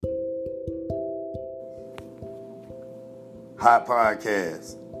Hot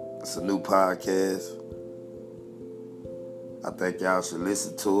Podcast. It's a new podcast. I think y'all should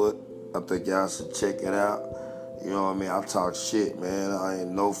listen to it. I think y'all should check it out. You know what I mean? I talk shit, man. I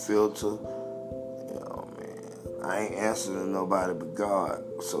ain't no filter. You know what I mean? I ain't answering nobody but God.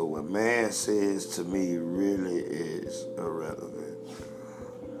 So what man says to me really is irrelevant.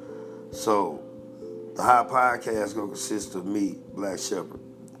 So the Hot Podcast gonna consist of me, Black Shepherd.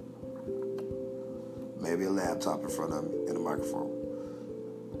 Maybe a laptop in front of me and a microphone.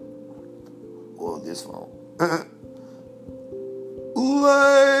 Or this phone.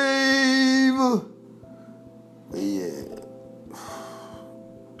 Live! Yeah.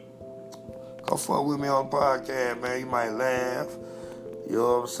 Come fuck with me on the podcast, man. You might laugh. You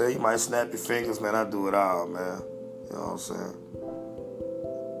know what I'm saying? You might snap your fingers, man. I do it all, man. You know what I'm saying?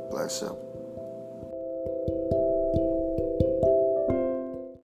 Black Shepherd.